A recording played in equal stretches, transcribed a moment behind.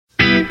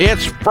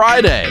It's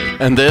Friday,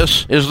 and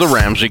this is the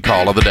Ramsey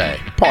Call of the Day,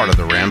 part of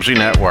the Ramsey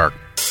Network.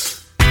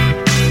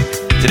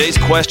 Today's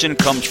question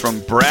comes from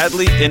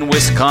Bradley in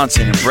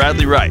Wisconsin, and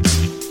Bradley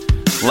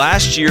writes,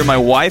 last year, my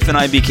wife and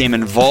I became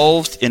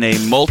involved in a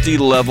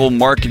multi-level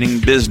marketing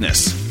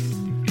business.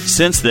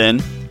 Since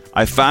then,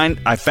 I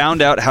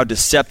found out how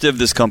deceptive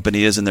this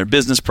company is in their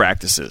business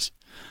practices.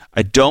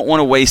 I don't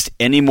want to waste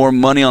any more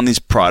money on these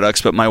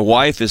products, but my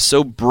wife is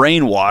so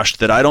brainwashed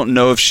that I don't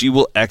know if she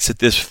will exit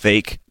this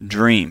fake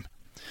dream.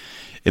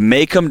 It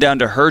may come down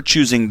to her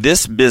choosing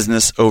this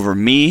business over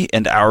me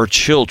and our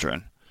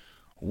children.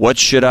 What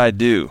should I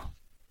do?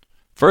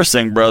 First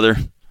thing, brother,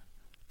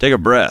 take a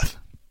breath.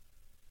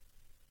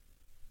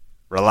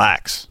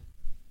 Relax.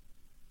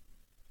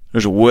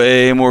 There's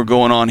way more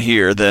going on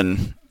here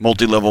than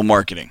multi-level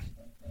marketing.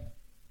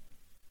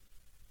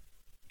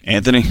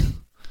 Anthony?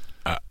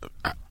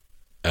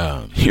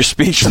 You're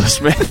speechless,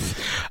 man.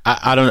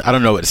 I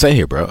don't know what to say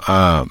here, bro.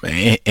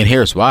 And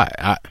here's why.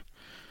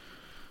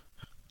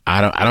 I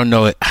don't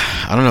know.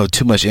 I don't know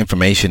too much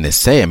information to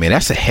say. I mean,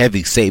 that's a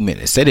heavy statement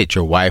to say that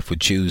your wife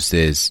would choose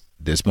this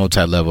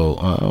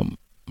multi-level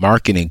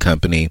marketing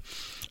company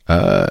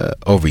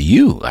over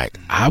you. Like,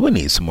 I would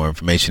need some more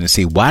information to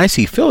see why does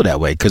he feel that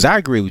way? Because I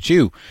agree with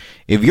you.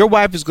 If your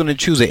wife is going to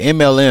choose an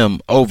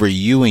MLM over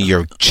you and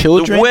your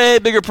children, the way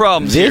bigger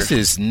problems. This here.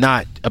 is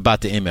not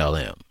about the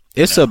MLM.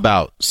 It's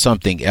about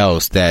something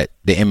else that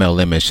the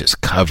MLM is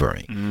just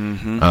covering.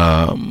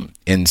 Mm-hmm.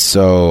 And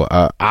so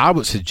I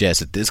would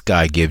suggest that this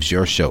guy gives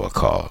your show a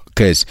call,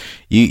 because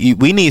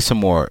we need some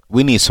more.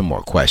 We need some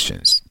more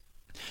questions.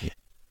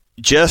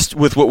 Just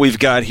with what we've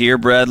got here,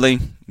 Bradley,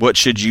 what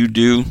should you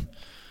do?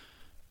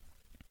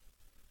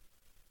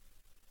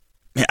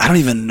 Man, I don't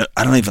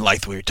even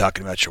like the way you're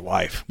talking about your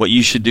wife. What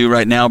you should do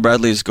right now,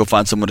 Bradley, is go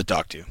find someone to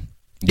talk to.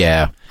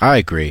 Yeah, I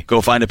agree.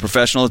 Go find a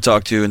professional to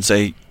talk to and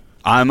say,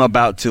 I'm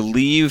about to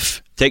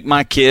leave, take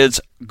my kids,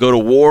 go to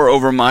war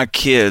over my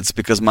kids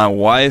because my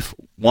wife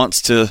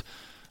wants to,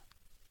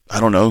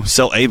 I don't know,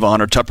 sell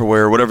Avon or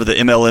Tupperware or whatever the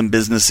MLM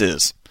business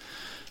is.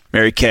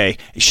 Mary Kay.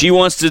 She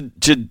wants to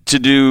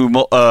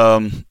do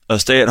a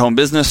stay-at-home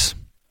business,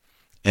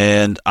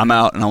 and I'm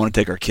out and I want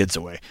to take our kids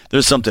away.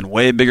 There's something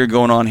way bigger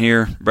going on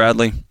here,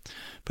 Bradley.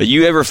 But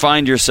you ever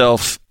find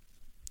yourself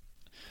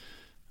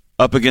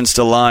up against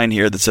a line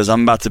here that says,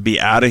 I'm about to be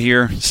out of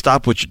here,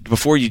 stop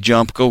before you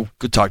jump. Go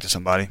talk to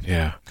somebody.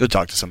 Yeah. Go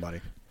talk to somebody.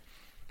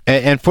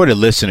 And for the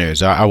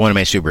listeners, I want to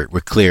make sure we're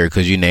clear,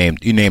 because you named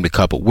a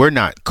couple. We're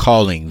not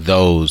calling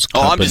those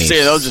companies I'm just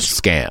saying those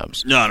are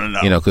scams. No.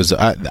 You know, because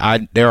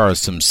there are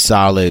some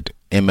solid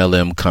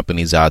MLM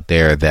companies out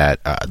there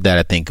that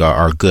I think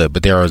are good,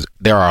 but there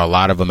are a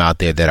lot of them out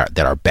there that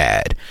are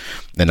bad.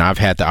 And I've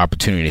had the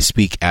opportunity to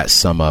speak at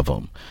some of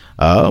them.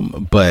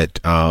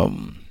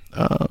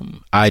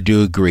 I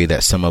do agree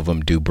that some of them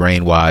do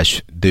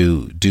brainwash,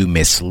 do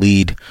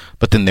mislead,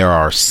 but then there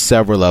are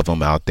several of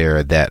them out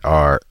there that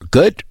are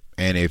good.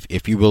 And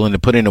if you're willing to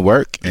put in the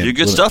work and do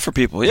good stuff for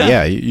people,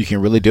 yeah, you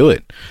can really do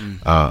it.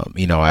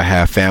 I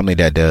have family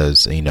that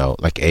does,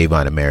 like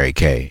Avon and Mary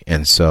Kay,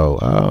 and so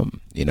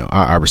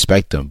I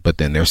respect them. But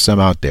then there's some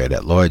out there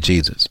that, Lord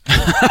Jesus,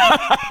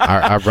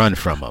 I run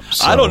from them.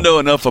 So. I don't know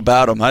enough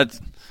about them.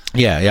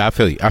 Yeah, I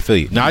feel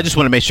you. No, I just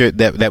want to make sure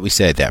that we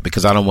said that,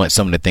 because I don't want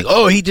someone to think,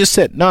 oh, he just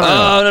said no.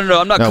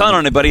 I'm not conning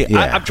on anybody.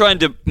 Yeah. I'm trying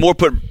to more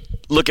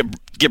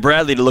get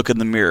Bradley to look in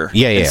the mirror.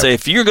 And say,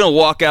 if you're going to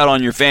walk out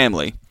on your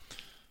family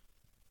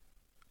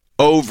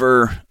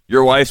over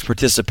your wife's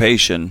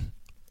participation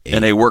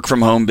in a work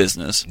from home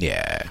business,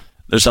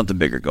 there's something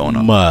bigger going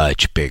on.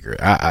 Much bigger.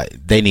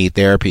 They need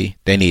therapy.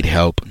 They need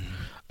help.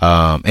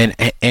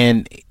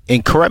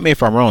 And correct me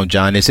if I'm wrong,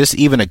 John, is this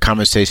even a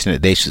conversation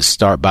that they should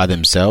start by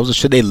themselves, or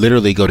should they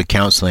literally go to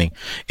counseling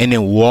and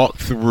then walk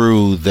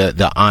through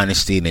the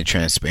honesty and the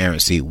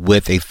transparency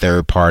with a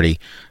third party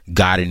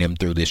guiding them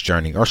through this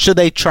journey, or should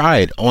they try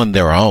it on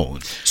their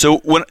own? So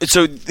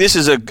this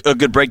is a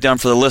good breakdown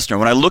for the listener.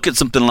 When I look at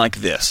something like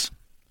this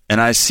and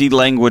I see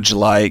language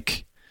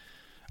like,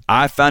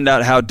 I found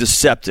out how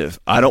deceptive,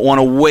 I don't want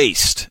to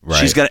waste. Right.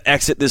 She's going to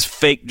exit this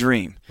fake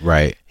dream.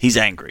 Right. He's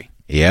angry.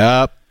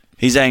 Yep.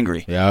 He's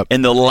angry. Yep.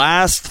 And the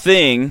last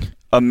thing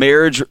a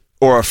marriage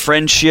or a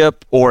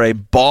friendship or a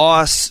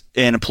boss,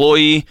 an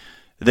employee,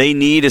 they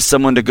need is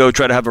someone to go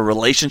try to have a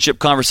relationship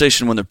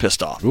conversation when they're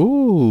pissed off.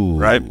 Ooh.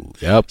 Right?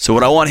 Yep. So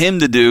what I want him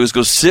to do is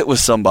go sit with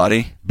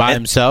somebody. By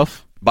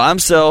himself? By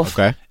himself.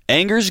 Okay.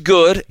 Anger's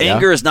good. Yeah.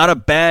 Anger is not a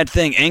bad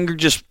thing. Anger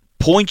just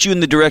points you in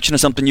the direction of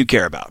something you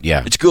care about.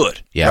 Yeah. It's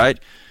good. Yeah. Right?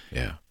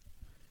 Yeah.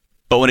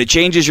 But when it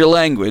changes your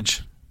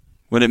language,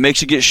 when it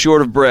makes you get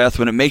short of breath,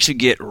 when it makes you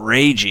get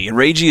ragey, and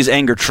ragey is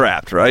anger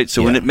trapped, right?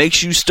 So when it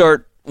makes you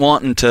start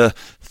wanting to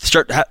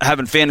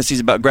having fantasies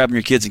about grabbing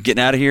your kids and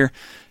getting out of here,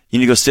 you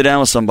need to go sit down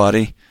with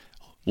somebody,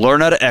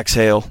 learn how to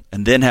exhale,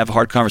 and then have a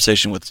hard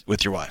conversation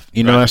with your wife.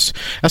 You know, that's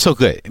so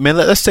good. Man,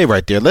 let's stay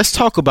right there. Let's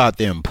talk about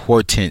the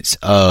importance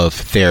of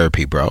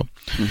therapy, bro.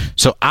 Mm-hmm.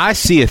 So I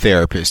see a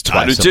therapist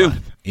twice I do a too.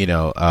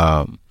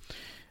 month.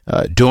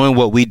 doing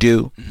what we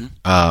do,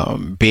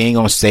 being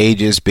on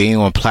stages, being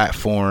on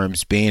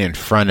platforms, being in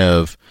front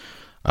of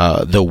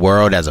the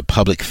world as a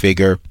public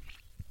figure.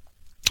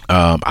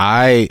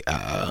 There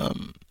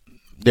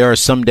are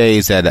some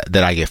days that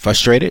I get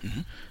frustrated.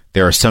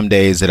 There are some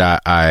days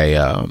that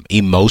I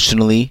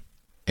emotionally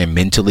and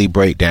mentally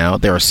break down.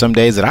 There are some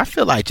days that I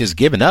feel like just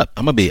giving up.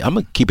 I'm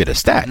gonna keep it a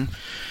stat.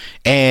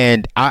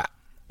 And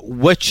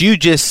what you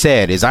just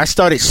said is I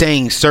started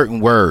saying certain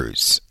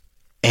words,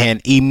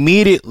 and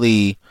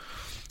immediately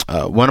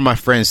one of my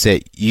friends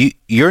said,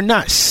 you're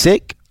not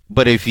sick,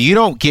 but if you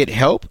don't get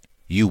help,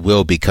 you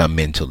will become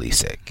mentally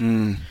sick.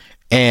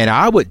 And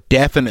I would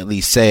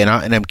definitely say, and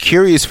I'm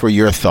curious for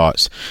your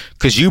thoughts,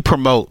 because you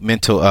promote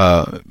mental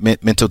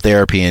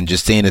therapy and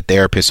just seeing a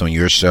therapist on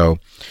your show.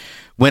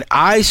 When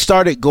I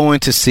started going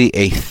to see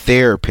a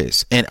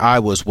therapist and I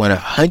was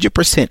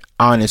 100%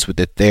 honest with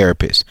the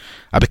therapist,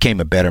 I became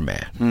a better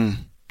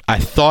man. I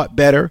thought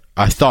better.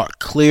 I thought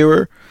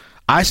clearer.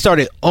 I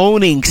started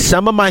owning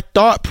some of my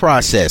thought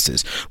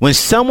processes. When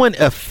someone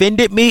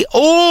offended me,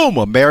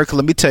 America,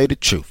 let me tell you the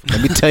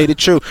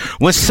truth.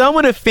 When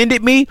someone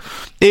offended me,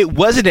 it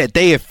wasn't that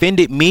they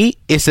offended me.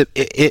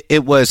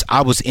 It was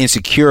I was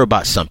insecure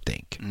about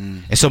something.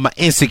 And so my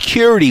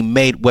insecurity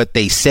made what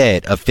they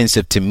said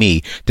offensive to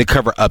me to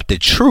cover up the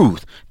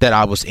truth that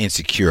I was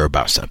insecure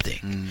about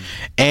something.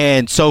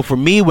 And so for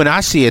me, when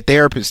I see a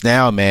therapist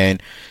now, man,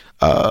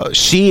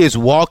 she is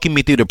walking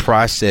me through the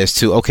process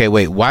to, okay,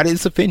 wait, why did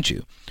this offend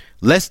you?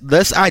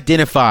 Let's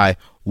identify,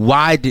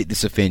 why did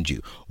this offend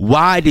you?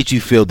 Why did you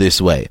feel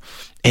this way?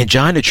 And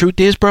John, the truth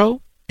is,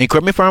 bro, and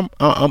correct me if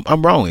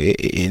I'm wrong,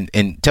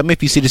 and tell me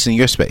if you see this in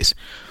your space.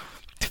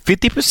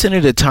 50%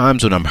 of the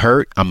times when I'm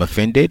hurt, I'm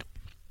offended,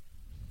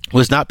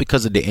 was not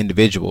because of the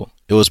individual.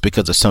 It was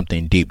because of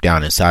something deep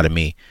down inside of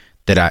me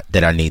that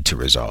I need to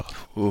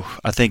resolve. Ooh,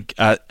 I think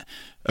I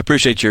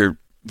appreciate your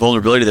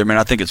vulnerability there, man.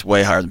 I think it's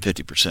way higher than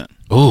 50%.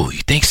 Oh, you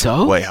think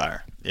so? Way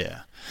higher,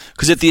 yeah.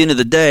 Because at the end of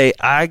the day,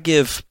 I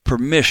give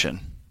permission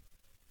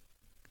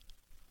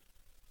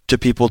to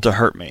people to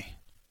hurt me.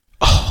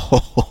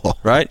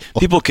 Right?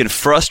 People can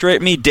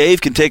frustrate me.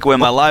 Dave can take away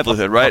my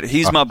livelihood, right?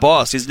 He's my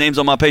boss. His name's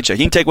on my paycheck.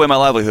 He can take away my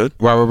livelihood.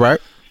 Right.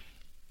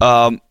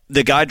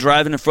 The guy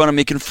driving in front of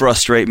me can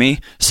frustrate me.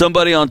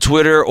 Somebody on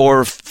Twitter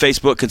or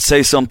Facebook could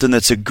say something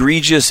that's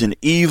egregious and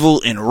evil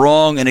and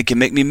wrong, and it can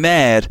make me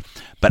mad.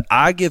 But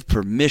I give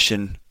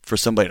permission for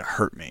somebody to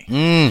hurt me.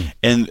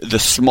 And the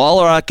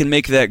smaller I can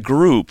make that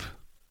group,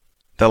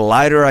 the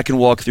lighter I can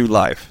walk through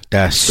life.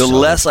 The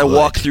less I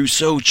walk through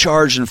so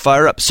charged and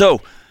fire up. So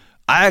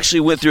I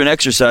actually went through an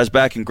exercise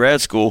back in grad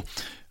school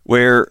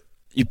where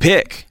you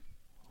pick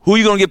who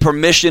you're going to give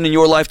permission in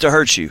your life to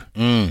hurt you.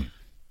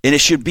 And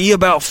it should be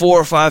about 4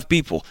 or 5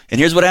 people. And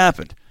here's what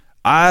happened.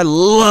 I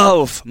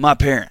love my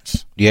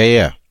parents.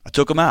 Yeah. I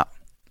took them out.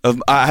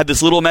 I had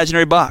this little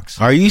imaginary box.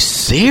 Are you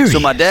serious? So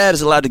my dad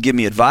is allowed to give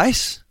me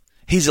advice.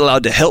 He's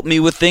allowed to help me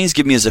with things,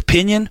 give me his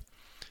opinion.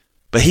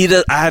 But he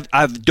does.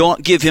 I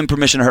don't give him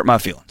permission to hurt my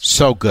feelings.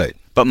 So good.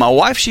 But my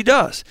wife, she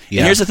does.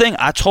 Yeah. And here's the thing.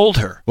 I told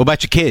her. What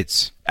about your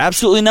kids?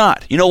 Absolutely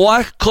not. You know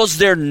why? Because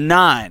they're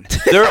 9.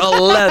 They're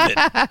 11.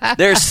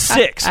 They're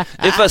 6. If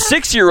a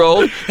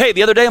 6-year-old, hey,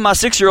 the other day my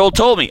 6-year-old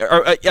told me,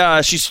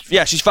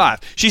 she's 5.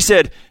 She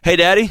said, "Hey,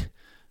 Daddy,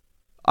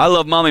 I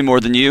love Mommy more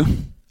than you."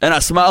 And I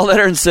smiled at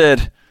her and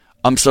said,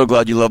 "I'm so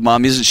glad you love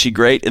Mommy. Isn't she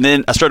great?" And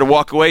then I started to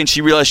walk away, and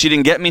she realized she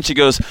didn't get me. And she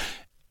goes,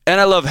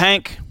 "And I love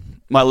Hank,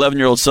 my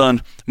 11-year-old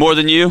son, more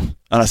than you."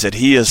 And I said,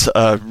 "He is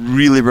a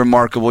really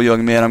remarkable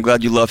young man. I'm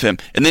glad you love him."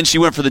 And then she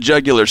went for the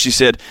jugular. She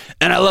said,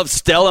 "And I love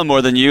Stella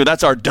more than you.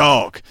 That's our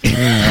dog."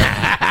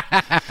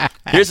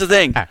 Here's the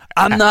thing.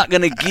 I'm not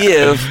going to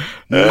give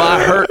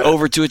my hurt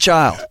over to a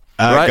child.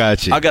 Right? I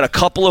got you. I got a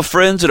couple of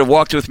friends that have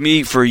walked with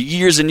me for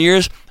years and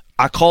years.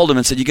 I called them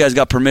and said, "You guys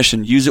got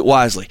permission. Use it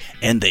wisely."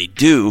 And they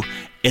do.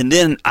 And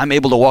then I'm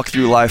able to walk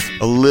through life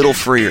a little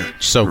freer.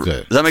 So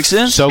good. Does that make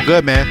sense? So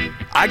good, man.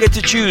 I get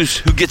to choose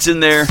who gets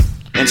in there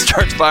and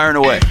starts firing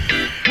away.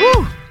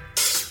 Woo!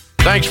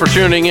 Thanks for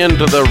tuning in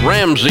to the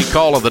Ramsey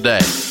Call of the Day.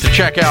 To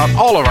check out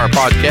all of our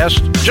podcasts,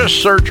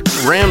 just search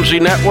Ramsey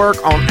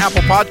Network on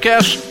Apple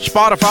Podcasts,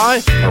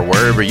 Spotify, or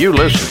wherever you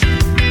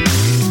listen.